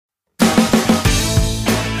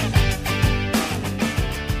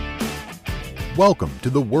Welcome to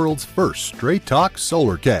the world's first Straight Talk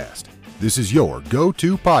Solarcast. This is your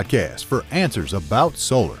go-to podcast for answers about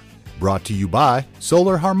solar. Brought to you by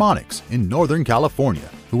Solar Harmonics in Northern California,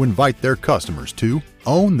 who invite their customers to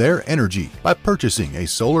own their energy by purchasing a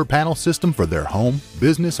solar panel system for their home,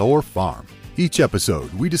 business, or farm. Each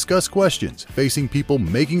episode, we discuss questions facing people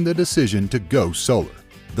making the decision to go solar.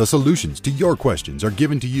 The solutions to your questions are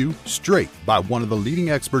given to you straight by one of the leading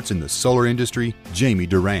experts in the solar industry, Jamie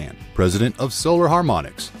Duran, president of Solar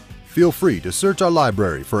Harmonics. Feel free to search our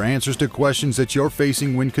library for answers to questions that you're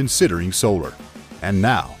facing when considering solar. And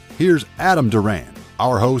now, here's Adam Duran,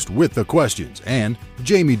 our host with the questions, and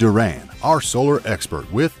Jamie Duran, our solar expert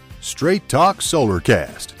with Straight Talk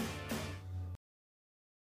Solarcast.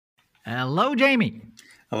 Hello, Jamie.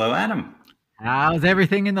 Hello, Adam. How's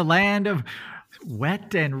everything in the land of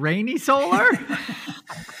wet and rainy solar?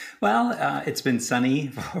 Well, it's been sunny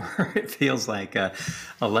for, it feels like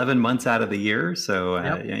 11 months out of the year. So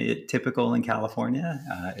typical in California.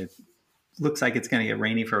 It looks like it's going to get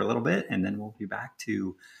rainy for a little bit, and then we'll be back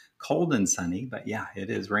to cold and sunny. But yeah, it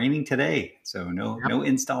is raining today. So no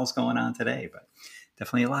installs going on today, but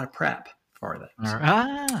definitely a lot of prep for that. So,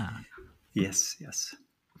 Yes.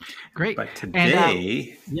 Great. But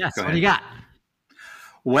today... yes, what do you got?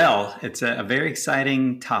 Well, it's a very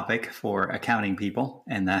exciting topic for accounting people,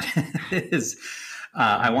 and that is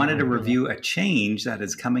I wanted to review a change that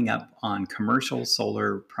is coming up on commercial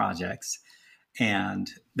solar projects, and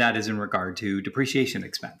that is in regard to depreciation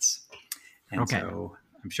expense. And so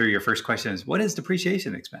I'm sure your first question is, what is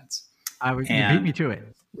depreciation expense? You beat me to it.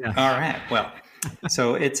 Yeah. All right. Well,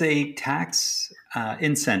 so it's a tax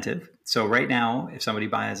incentive. So right now, if somebody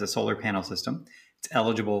buys a solar panel system, it's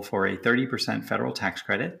eligible for a 30% federal tax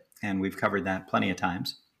credit, and we've covered that plenty of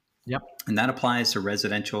times. Yep. And that applies to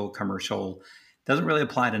residential, commercial. Doesn't really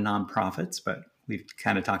apply to nonprofits, but we've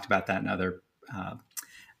kind of talked about that in other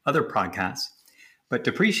podcasts. But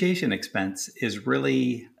depreciation expense is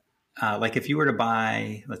really like if you were to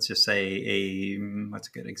buy, let's just say what's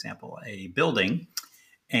a good example? A building,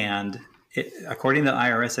 and according to the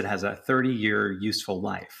IRS, it has a 30-year useful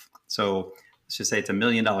life. So let's just say it's $1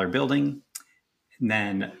 million building. And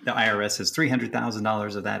then the IRS says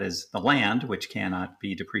 $300,000 of that is the land, which cannot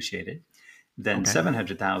be depreciated. Then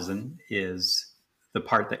 $700,000 is the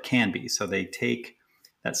part that can be. So they take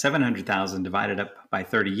that $700,000 divided up by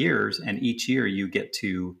 30 years, and each year you get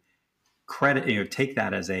to credit, take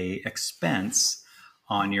that as a expense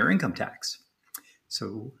on your income tax.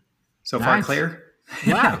 So nice. Far clear?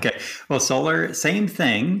 Yeah. Okay. Well, solar, same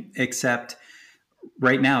thing, except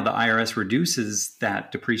right now, the IRS reduces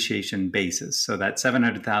that depreciation basis. So that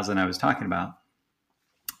 $700,000 I was talking about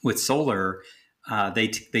with solar, they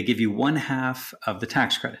give you 1/2 of the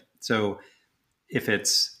tax credit. So if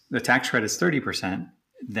the tax credit is 30%,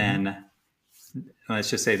 then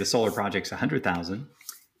let's just say the solar project's $100,000,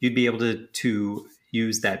 you'd be able to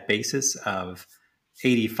use that basis of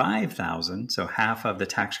 $85,000, so half of the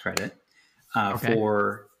tax credit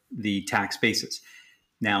for the tax basis.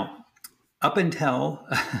 Now, up until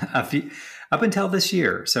this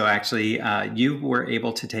year, so actually, you were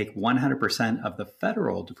able to take 100% of the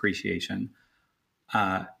federal depreciation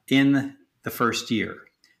in the first year.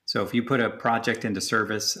 So if you put a project into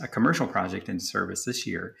service, a commercial project into service this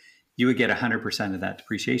year, you would get 100% of that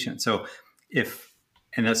depreciation. So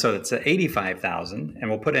so it's $85,000, and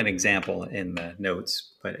we'll put an example in the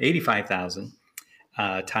notes, but $85,000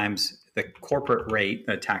 times the corporate rate,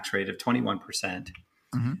 the tax rate of 21%.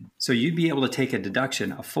 Mm-hmm. So you'd be able to take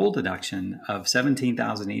a full deduction of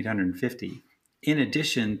 $17,850 in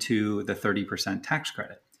addition to the 30% tax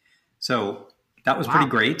credit. So that was pretty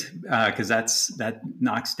great because that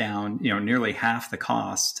knocks down nearly half the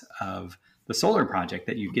cost of the solar project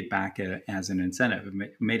that you get back as an incentive.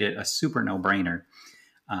 It made it a super no-brainer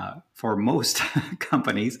for most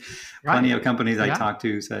companies. Right. Plenty of companies I talked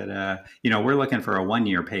to said, we're looking for a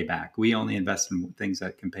 1-year payback. We only invest in things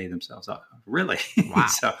that can pay themselves off. Really? Wow.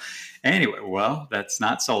 So anyway, well, that's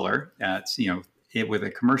not solar. It's, with a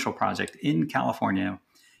commercial project in California,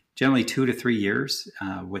 generally 2 to 3 years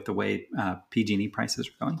with the way PG&E prices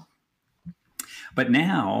are going. But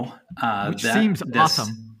now... Which seems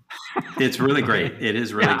awesome. It's really great. It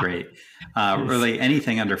is really great. Really,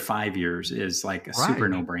 anything under 5 years is like a super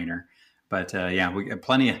no-brainer. But we got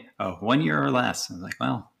plenty of 1 year or less. I was like,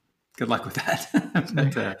 well, good luck with that.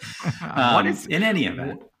 But in any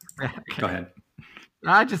event, go ahead.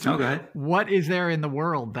 Go ahead. What is there in the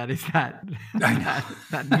world that is that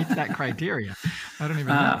meets that criteria? I don't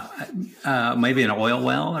even know. Maybe an oil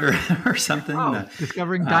well or something.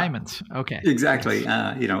 Discovering diamonds. Okay. Exactly.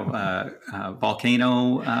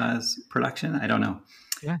 Volcano production. I don't know.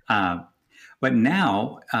 Yeah. But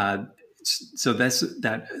now, so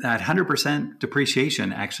that 100%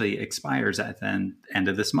 depreciation actually expires at the end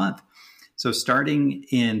of this month. So starting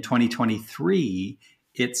in 2023,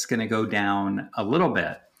 it's going to go down a little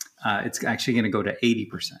bit. It's actually going to go to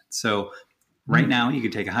 80%. So right now, you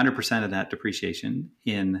can take 100% of that depreciation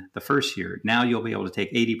in the first year. Now you'll be able to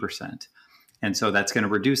take 80%. And so that's going to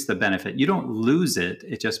reduce the benefit. You don't lose it.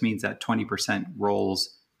 It just means that 20%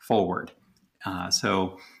 rolls forward.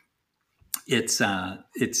 So it's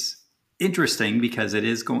interesting because it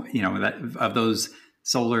is going, that of those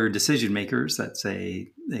solar decision makers that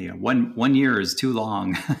say, 1 year is too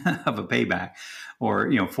long of a payback,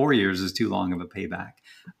 or 4 years is too long of a payback.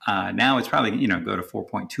 Now it's probably go to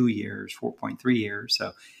 4.2 years, 4.3 years.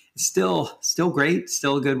 So it's still great,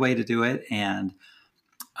 still a good way to do it. And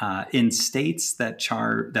in states that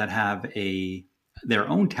have their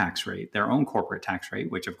own tax rate, their own corporate tax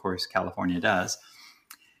rate, which of course California does,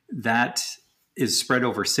 that is spread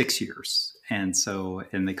over 6 years. And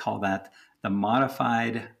they call that the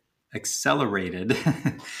modified accelerated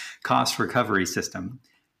cost recovery system,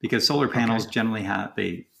 because solar panels generally have,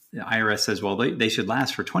 the IRS says, well, they should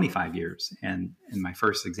last for 25 years. And in my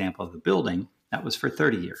first example of the building, that was for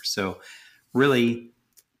 30 years. So really,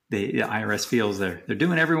 the IRS feels they're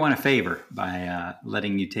doing everyone a favor by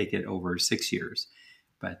letting you take it over 6 years.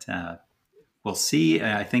 But we'll see.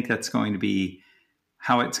 I think that's going to be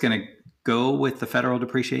how it's going to go with the federal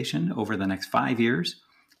depreciation over the next 5 years.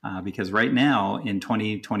 Because right now in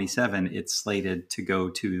 2027, it's slated to go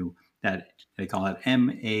to that, they call it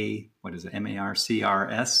MARCRS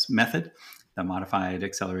method, the modified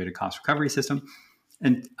accelerated cost recovery system.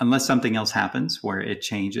 And unless something else happens where it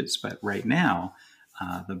changes, but right now,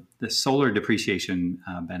 the solar depreciation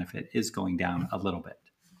benefit is going down a little bit.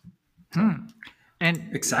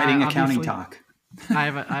 And exciting accounting talk. I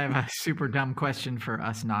have a super dumb question for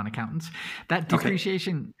us non-accountants. That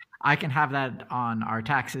depreciation, I can have that on our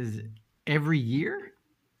taxes every year.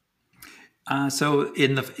 So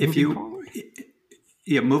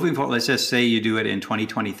moving forward, let's just say you do it in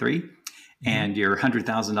 2023, and your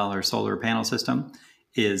 $100,000 solar panel system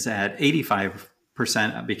is at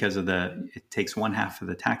 85% because it takes 1/2 of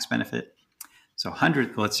the tax benefit. So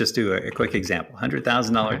let's just do a quick example.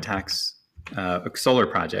 $100,000 tax solar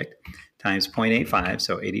project times 0.85,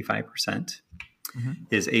 so 85%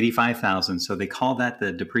 is 85,000. So they call that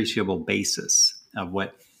the depreciable basis of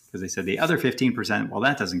what, because they said the other 15%, well,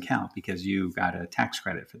 that doesn't count because you got a tax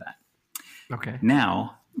credit for that. Okay.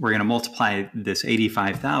 Now we're going to multiply this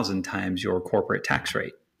 85,000 times your corporate tax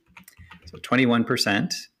rate. So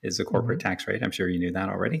 21% is the corporate tax rate. I'm sure you knew that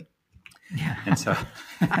already. Yeah. And so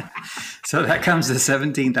that comes to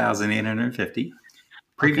 17,850.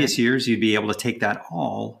 Previous years, you'd be able to take that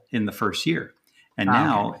all in the first year. And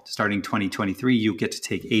now, starting 2023, you get to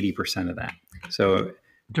take 80% of that. So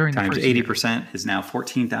times 80% is now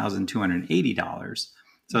 $14,280.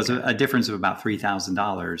 So it's a difference of about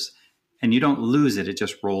 $3,000. And you don't lose it. It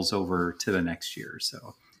just rolls over to the next year.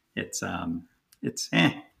 So it's a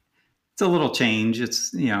little change.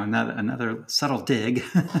 It's another subtle dig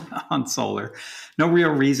on solar. No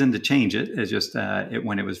real reason to change it. It's just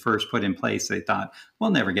when it was first put in place, they thought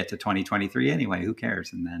we'll never get to 2023 anyway. Who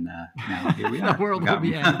cares? And then now here we are. The world will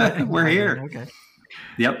be ending. We're here. Okay.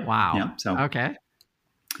 Yep. Wow. Yep. So okay.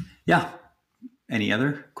 Yeah. Any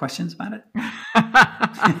other questions about it?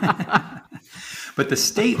 But the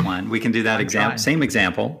state one, we can do that same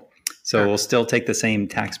example. So we'll still take the same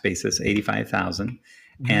tax basis, 85,000.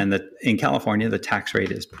 And in California, the tax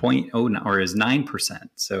rate is 9%.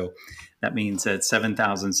 So that means that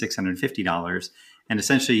 $7,650. And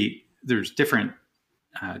essentially, there's different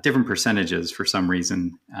percentages for some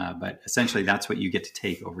reason, but essentially that's what you get to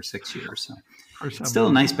take over 6 years. So it's still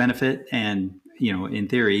a nice benefit, and in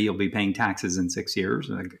theory, you'll be paying taxes in 6 years.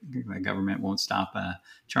 The government won't stop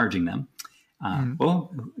charging them.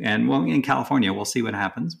 In California, we'll see what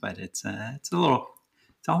happens, but it's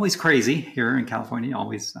always crazy here in California.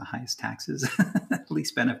 Always the highest taxes,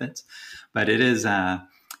 least benefits, but it's a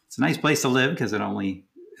nice place to live because it only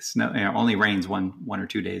rains one or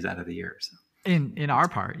 2 days out of the year. So. In our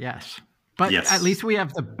part, yes. But at least we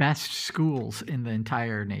have the best schools in the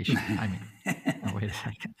entire nation. I mean, wait a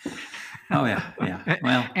second. Oh, yeah.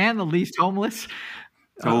 Well, and the least homeless.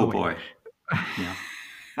 Oh boy. Yeah.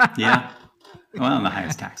 Yeah. Well, and the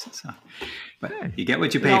highest taxes. So. But you get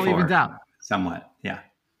what you pay for. Evens out. Somewhat. Yeah.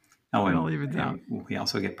 Oh, it all evens out. We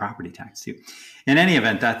also get property tax too. In any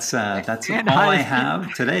event, that's all I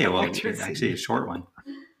have today. Well, it's actually a short one.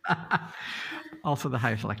 Also the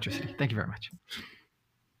highest electricity. Thank you very much.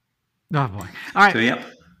 Oh boy. All right. So, yep.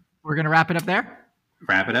 We're going to wrap it up there?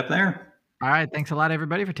 Wrap it up there. All right. Thanks a lot,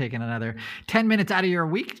 everybody, for taking another 10 minutes out of your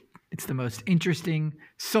week. It's the most interesting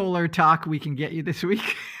solar talk we can get you this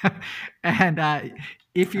week. And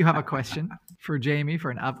if you have a question for Jamie for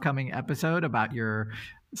an upcoming episode about your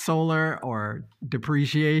solar or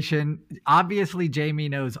depreciation, obviously Jamie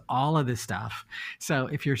knows all of this stuff. So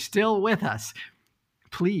if you're still with us,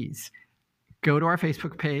 please go to our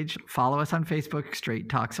Facebook page, follow us on Facebook, Straight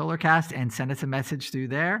Talk Solarcast, and send us a message through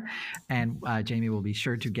there. And Jamie will be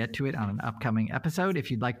sure to get to it on an upcoming episode. If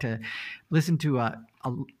you'd like to listen to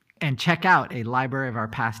and check out a library of our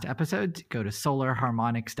past episodes, go to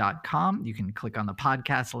solarharmonics.com. You can click on the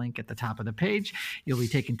podcast link at the top of the page. You'll be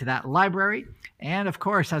taken to that library. And of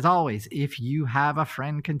course, as always, if you have a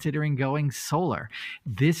friend considering going solar,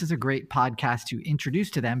 this is a great podcast to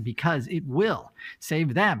introduce to them because it will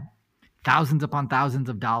save them thousands upon thousands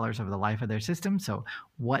of dollars over the life of their system. So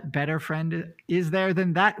what better friend is there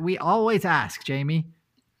than that? We always ask, Jamie.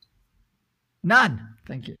 None.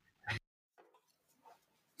 Thank you.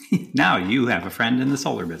 Now you have a friend in the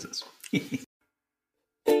solar business.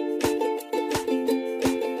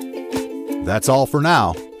 That's all for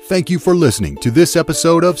now. Thank you for listening to this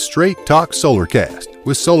episode of Straight Talk Solarcast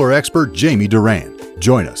with solar expert Jamie Duran.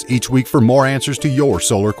 Join us each week for more answers to your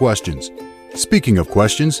solar questions. Speaking of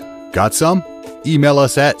questions, got some? Email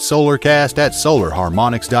us at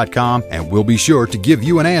solarcast@solarharmonics.com and we'll be sure to give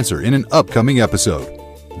you an answer in an upcoming episode.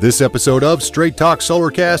 This episode of Straight Talk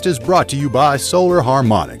Solarcast is brought to you by Solar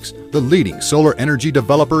Harmonics, the leading solar energy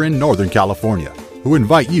developer in Northern California, who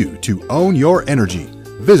invite you to own your energy.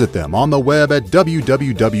 Visit them on the web at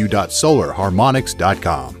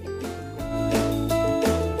www.solarharmonics.com.